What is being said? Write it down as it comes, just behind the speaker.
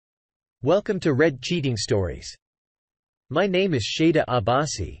Welcome to Red Cheating Stories. My name is Shada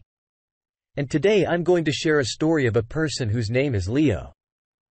Abbasi. And today I'm going to share a story of a person whose name is Leo.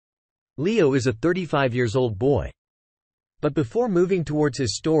 Leo is a 35-year-old boy. But before moving towards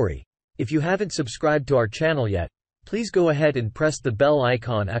his story, if you haven't subscribed to our channel yet, please go ahead and press the bell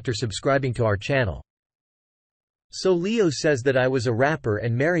icon after subscribing to our channel. So Leo says that I was a rapper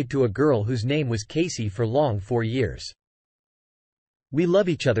and married to a girl whose name was Casey for long 4 years. We love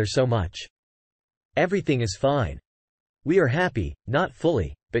each other so much. Everything is fine. We are happy, not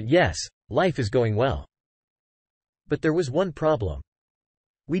fully, but yes, life is going well. But there was one problem.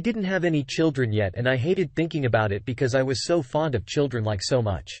 We didn't have any children yet, and I hated thinking about it because I was so fond of children, like so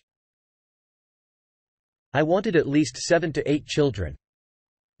much. I wanted at least 7 to 8 children.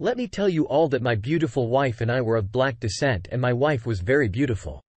 Let me tell you all that my beautiful wife and I were of black descent, and my wife was very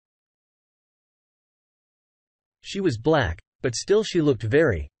beautiful. She was black, but still she looked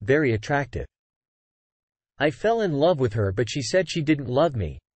very, very attractive. I fell in love with her, but she said she didn't love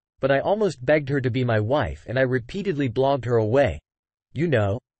me, but I almost begged her to be my wife, and I repeatedly blogged her away,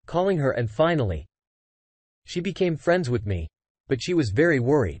 calling her, and finally, she became friends with me, but she was very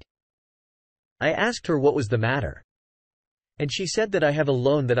worried. I asked her what was the matter, and she said that I have a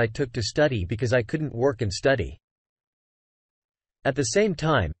loan that I took to study because I couldn't work and study. At the same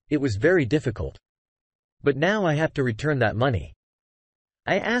time, it was very difficult. But now I have to return that money.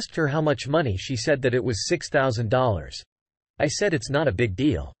 I asked her how much money. She said that it was $6,000. I said it's not a big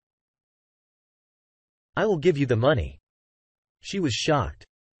deal. I will give you the money. She was shocked.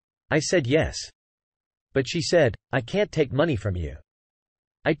 I said yes. But she said, I can't take money from you.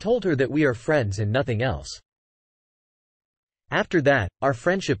 I told her that we are friends and nothing else. After that, our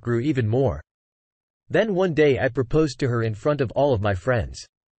friendship grew even more. Then one day I proposed to her in front of all of my friends.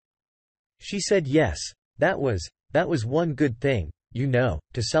 She said yes. That was one good thing, to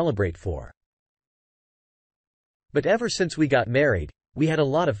celebrate for. But ever since we got married, we had a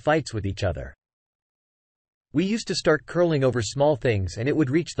lot of fights with each other. We used to start curling over small things, and it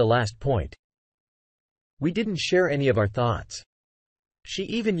would reach the last point. We didn't share any of our thoughts. She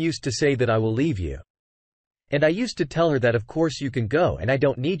even used to say that I will leave you. And I used to tell her that of course you can go and I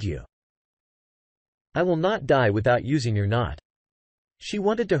don't need you. I will not die without using your knot. She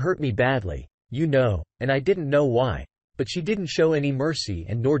wanted to hurt me badly. And I didn't know why, but she didn't show any mercy,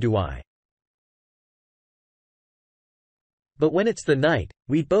 and nor do I. But when it's the night,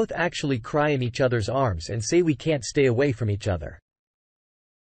 we both actually cry in each other's arms and say we can't stay away from each other.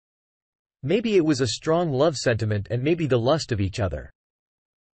 Maybe it was a strong love sentiment and maybe the lust of each other.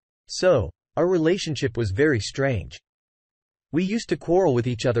 So, our relationship was very strange. We used to quarrel with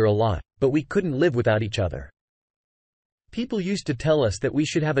each other a lot, but we couldn't live without each other. People used to tell us that we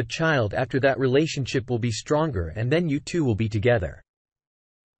should have a child after that relationship will be stronger and then you two will be together.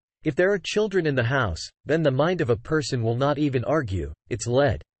 If there are children in the house, then the mind of a person will not even argue, it's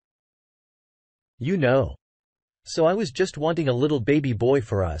lead. So I was just wanting a little baby boy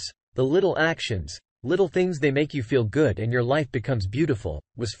for us. The little actions, little things, they make you feel good and your life becomes beautiful.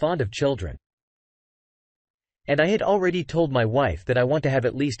 Was fond of children. And I had already told my wife that I want to have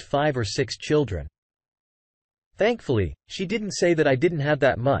at least 5 or 6 children. Thankfully, she didn't say that I didn't have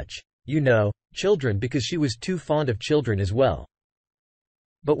that much, children, because she was too fond of children as well.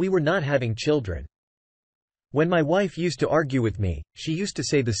 But we were not having children. When my wife used to argue with me, she used to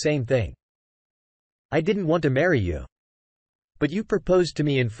say the same thing. I didn't want to marry you. But you proposed to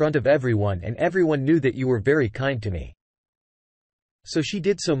me in front of everyone, and everyone knew that you were very kind to me. So she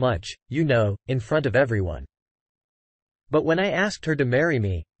did so much, in front of everyone. But when I asked her to marry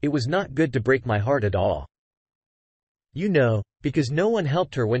me, it was not good to break my heart at all. Because no one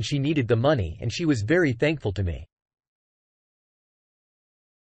helped her when she needed the money, and she was very thankful to me.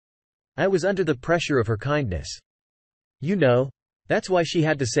 I was under the pressure of her kindness. That's why she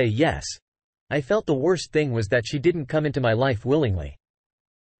had to say yes. I felt the worst thing was that she didn't come into my life willingly.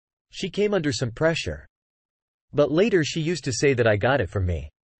 She came under some pressure. But later she used to say that I got it from me.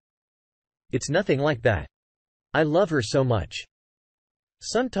 It's nothing like that. I love her so much.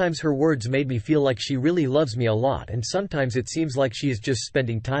 Sometimes her words made me feel like she really loves me a lot, and sometimes it seems like she is just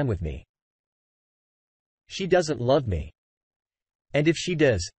spending time with me. She doesn't love me. And if she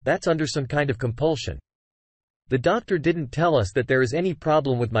does, that's under some kind of compulsion. The doctor didn't tell us that there is any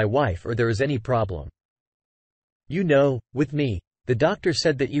problem with my wife or there is any problem. With me, the doctor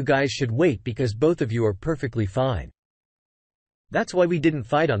said that you guys should wait because both of you are perfectly fine. That's why we didn't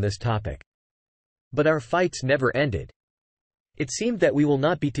fight on this topic. But our fights never ended. It seemed that we will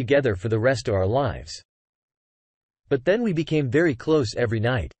not be together for the rest of our lives. But then we became very close every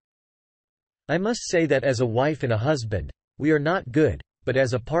night. I must say that as a wife and a husband, we are not good, but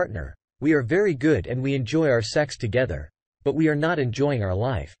as a partner, We are very good and we enjoy our sex together. But we are not enjoying our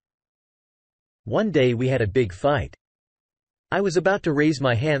life. One day we had a big fight. I was about to raise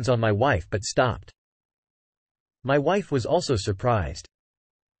my hands on my wife but stopped. My wife was also surprised.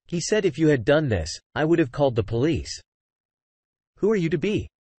 He said if you had done this, I would have called the police. Who are you to be?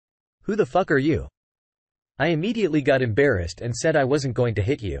 Who the fuck are you? I immediately got embarrassed and said I wasn't going to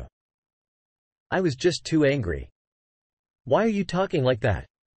hit you. I was just too angry. Why are you talking like that?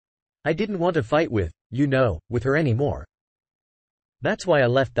 I didn't want to fight with her anymore. That's why I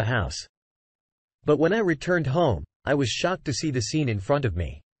left the house. But when I returned home, I was shocked to see the scene in front of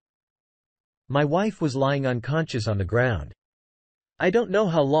me. My wife was lying unconscious on the ground. I don't know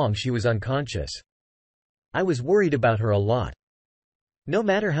how long she was unconscious. I was worried about her a lot. No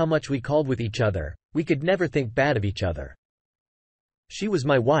matter how much we called with each other, we could never think bad of each other. She was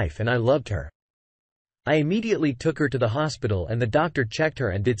my wife and I loved her. I immediately took her to the hospital and the doctor checked her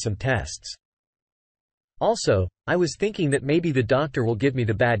and did some tests. Also, I was thinking that maybe the doctor will give me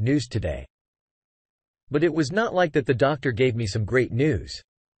the bad news today. But it was not like that. The doctor gave me some great news.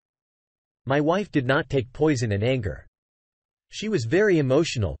 My wife did not take poison in anger. She was very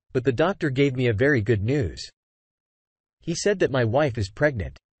emotional, but the doctor gave me a very good news. He said that my wife is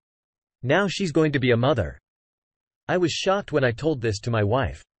pregnant. Now she's going to be a mother. I was shocked when I told this to my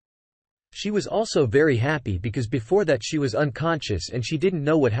wife. She was also very happy because before that she was unconscious and she didn't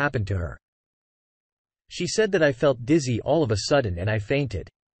know what happened to her. She said that I felt dizzy all of a sudden and I fainted.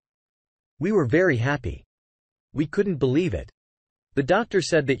 We were very happy. We couldn't believe it. The doctor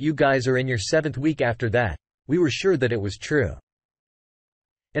said that you guys are in your 7th week after that. We were sure that it was true.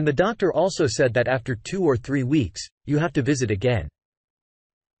 And the doctor also said that after 2 or 3 weeks, you have to visit again.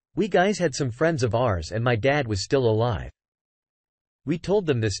 We guys had some friends of ours and my dad was still alive. We told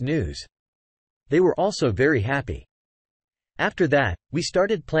them this news. They were also very happy. After that, we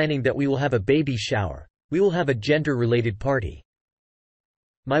started planning that we will have a baby shower. We will have a gender-related party.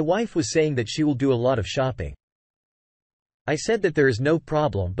 My wife was saying that she will do a lot of shopping. I said that there is no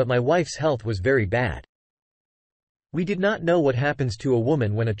problem, but my wife's health was very bad. We did not know what happens to a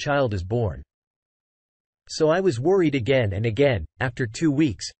woman when a child is born. So I was worried again and again. After 2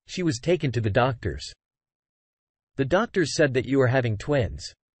 weeks, she was taken to the doctors. The doctors said that you are having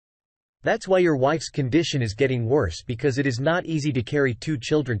twins. That's why your wife's condition is getting worse because it is not easy to carry 2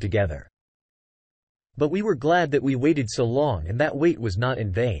 children together. But we were glad that we waited so long and that wait was not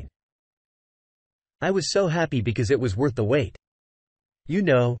in vain. I was so happy because it was worth the wait.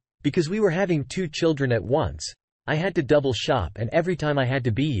 Because we were having 2 children at once, I had to double shop and every time I had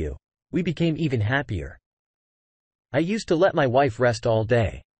to be you, we became even happier. I used to let my wife rest all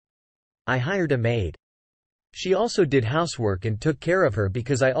day. I hired a maid. She also did housework and took care of her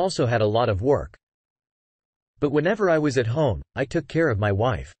because I also had a lot of work. But whenever I was at home, I took care of my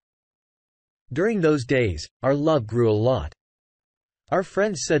wife. During those days, our love grew a lot. Our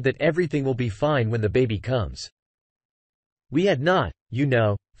friends said that everything will be fine when the baby comes. We had not,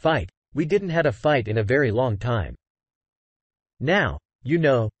 fight. We didn't had a fight in a very long time. Now,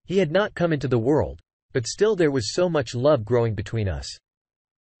 he had not come into the world, but still there was so much love growing between us.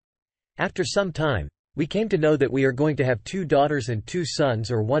 After some time, we came to know that we are going to have 2 daughters and 2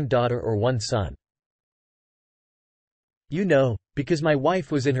 sons or 1 daughter or 1 son. Because my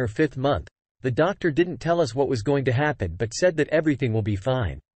wife was in her 5th month, the doctor didn't tell us what was going to happen but said that everything will be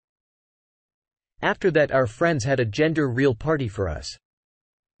fine. After that our friends had a gender-real party for us.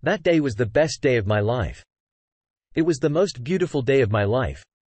 That day was the best day of my life. It was the most beautiful day of my life.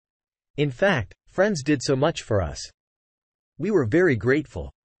 In fact, friends did so much for us. We were very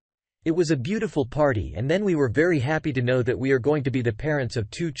grateful. It was a beautiful party and then we were very happy to know that we are going to be the parents of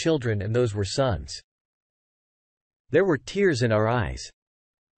 2 children and those were sons. There were tears in our eyes.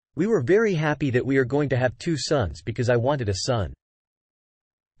 We were very happy that we are going to have 2 sons because I wanted a son.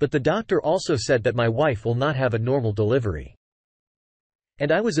 But the doctor also said that my wife will not have a normal delivery.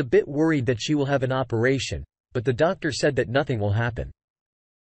 And I was a bit worried that she will have an operation, but the doctor said that nothing will happen.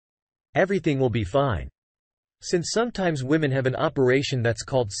 Everything will be fine. Since sometimes women have an operation that's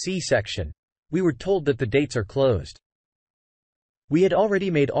called C-section, we were told that the dates are closed. We had already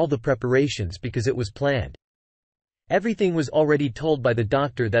made all the preparations because it was planned. Everything was already told by the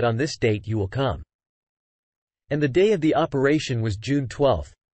doctor that on this date you will come. And the day of the operation was June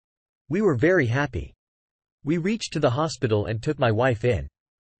 12th. We were very happy. We reached to the hospital and took my wife in.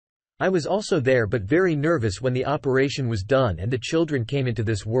 I was also there but very nervous when the operation was done and the children came into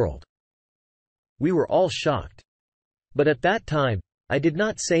this world. We were all shocked. But at that time, I did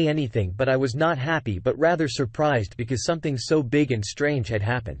not say anything but I was not happy but rather surprised because something so big and strange had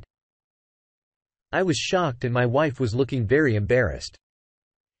happened. I was shocked and my wife was looking very embarrassed.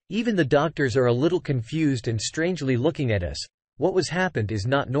 Even the doctors are a little confused and strangely looking at us. What was happened is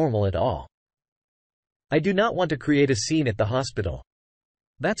not normal at all. I do not want to create a scene at the hospital.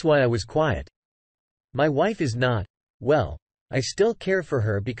 That's why I was quiet. My wife is not, well, I still care for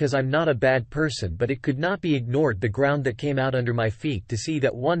her because I'm not a bad person, but it could not be ignored the ground that came out under my feet to see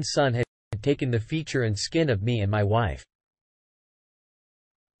that one son had taken the feature and skin of me and my wife.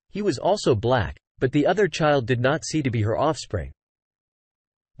 He was also black, but the other child did not seem to be her offspring.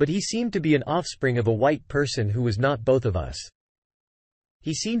 But he seemed to be an offspring of a white person who was not both of us.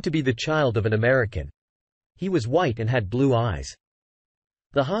 He seemed to be the child of an American. He was white and had blue eyes.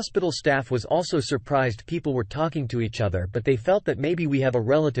 The hospital staff was also surprised people were talking to each other, but they felt that maybe we have a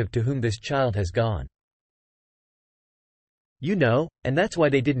relative to whom this child has gone. You know, and that's why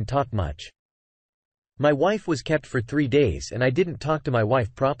they didn't talk much. My wife was kept for 3 days and I didn't talk to my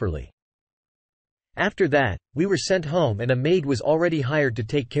wife properly. After that, we were sent home and a maid was already hired to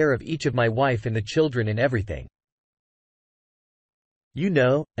take care of each of my wife and the children and everything. You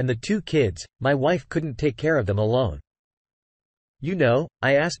know, and the 2 kids, my wife couldn't take care of them alone. You know,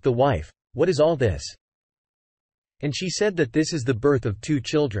 I asked the wife, what is all this? And she said that this is the birth of 2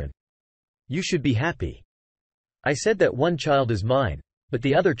 children. You should be happy. I said that one child is mine, but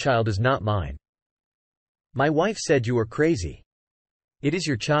the other child is not mine. My wife said you are crazy. It is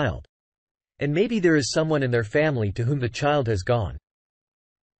your child. And maybe there is someone in their family to whom the child has gone.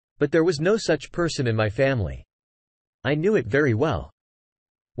 But there was no such person in my family. I knew it very well.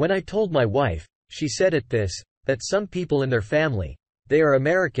 When I told my wife, she said at this, that some people in their family, they are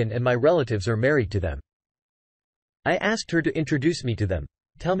American and my relatives are married to them. I asked her to introduce me to them,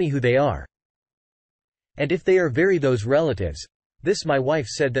 tell me who they are. And if they are those relatives, this my wife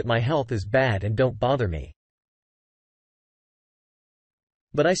said that my health is bad and don't bother me.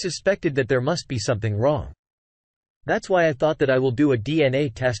 But I suspected that there must be something wrong. That's why I thought that I will do a DNA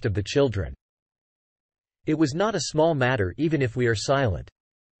test of the children. It was not a small matter even if we are silent.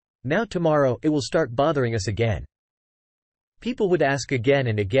 Now tomorrow it will start bothering us again. People would ask again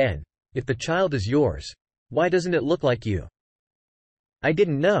and again, if the child is yours, why doesn't it look like you? I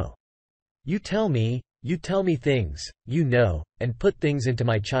didn't know. You tell me things, you know, and put things into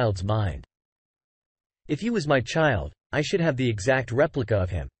my child's mind. If he was my child, I should have the exact replica of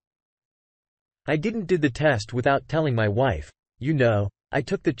him. I didn't do the test without telling my wife. You know, I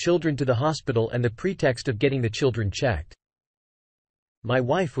took the children to the hospital and the pretext of getting the children checked. My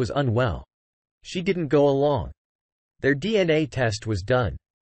wife was unwell. She didn't go along. Their DNA test was done.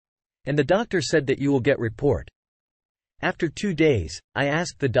 And the doctor said that you will get report. After 2 days, I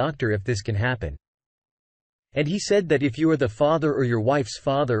asked the doctor if this can happen. And he said that if you are the father or your wife's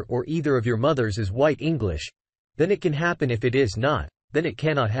father or either of your mothers is white English, then it can happen. If it is not, then it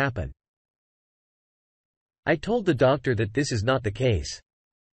cannot happen. I told the doctor that this is not the case.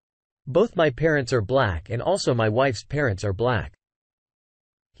 Both my parents are black and also my wife's parents are black.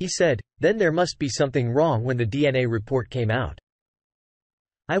 He said, then there must be something wrong when the DNA report came out.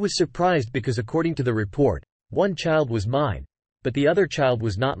 I was surprised because according to the report, one child was mine, but the other child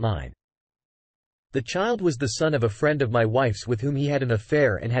was not mine. The child was the son of a friend of my wife's with whom he had an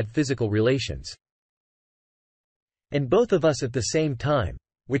affair and had physical relations. And both of us at the same time,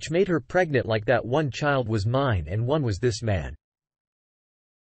 which made her pregnant like that. One child was mine and one was this man.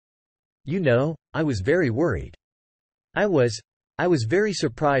 You know, I was very worried. I was very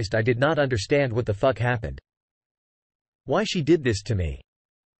surprised. I did not understand what the fuck happened. Why she did this to me.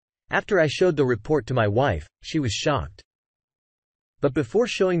 After I showed the report to my wife, she was shocked. But before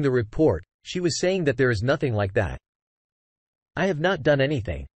showing the report, she was saying that there is nothing like that. I have not done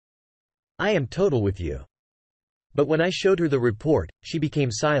anything. I am total with you. But when I showed her the report, she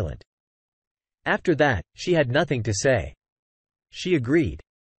became silent. After that, she had nothing to say. She agreed.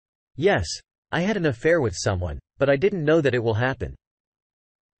 Yes, I had an affair with someone, but I didn't know that it will happen.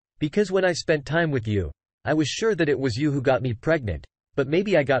 Because when I spent time with you, I was sure that it was you who got me pregnant, but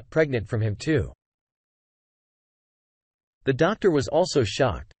maybe I got pregnant from him too. The doctor was also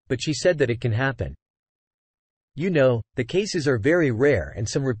shocked, but she said that it can happen. You know, the cases are very rare and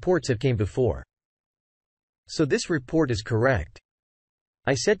some reports have came before. So this report is correct.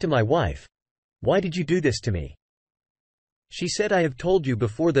 I said to my wife, why did you do this to me? She said, I have told you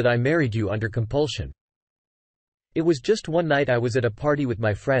before that I married you under compulsion. It was just one night I was at a party with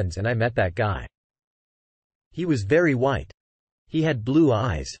my friends and I met that guy. He was very white. He had blue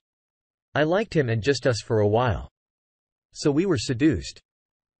eyes. I liked him and just us for a while. So we were seduced.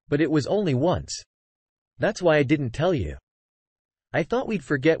 But it was only once. That's why I didn't tell you. I thought we'd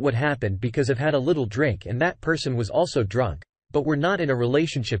forget what happened because I've had a little drink and that person was also drunk, but we're not in a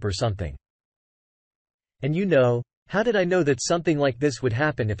relationship or something. And you know, How did I know that something like this would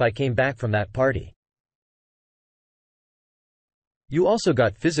happen if I came back from that party? You also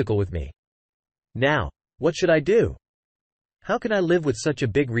got physical with me. Now, what should I do? How can I live with such a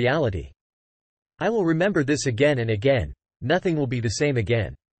big reality? I will remember this again and again. Nothing will be the same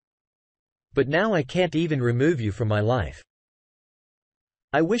again. But now I can't even remove you from my life.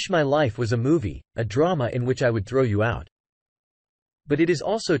 I wish my life was a movie, a drama in which I would throw you out. But it is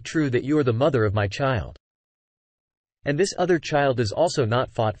also true that you are the mother of my child. And this other child is also not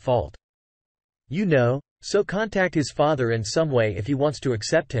fault. You know, so contact his father in some way if he wants to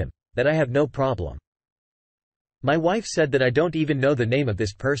accept him, that I have no problem. My wife said that I don't even know the name of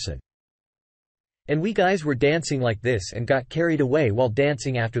this person. And we guys were dancing like this and got carried away while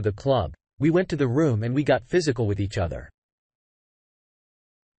dancing after the club. We went to the room and we got physical with each other.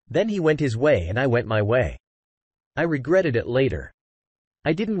 Then he went his way and I went my way. I regretted it later.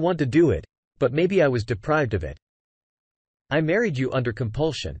 I didn't want to do it, but maybe I was deprived of it. I married you under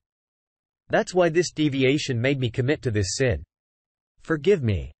compulsion. That's why this deviation made me commit to this sin. Forgive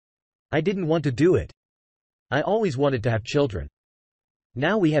me. I didn't want to do it. I always wanted to have children.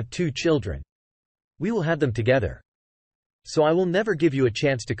 Now we have 2 children. We will have them together. So I will never give you a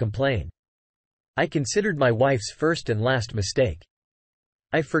chance to complain. I considered my wife's first and last mistake.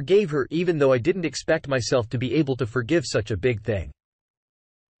 I forgave her even though I didn't expect myself to be able to forgive such a big thing.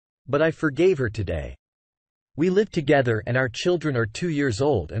 But I forgave her today. We live together and our children are 2 years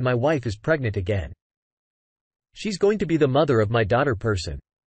old and my wife is pregnant again. She's going to be the mother of my daughter person.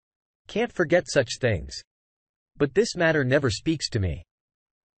 Can't forget such things. But this matter never speaks to me.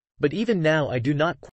 But even now I do not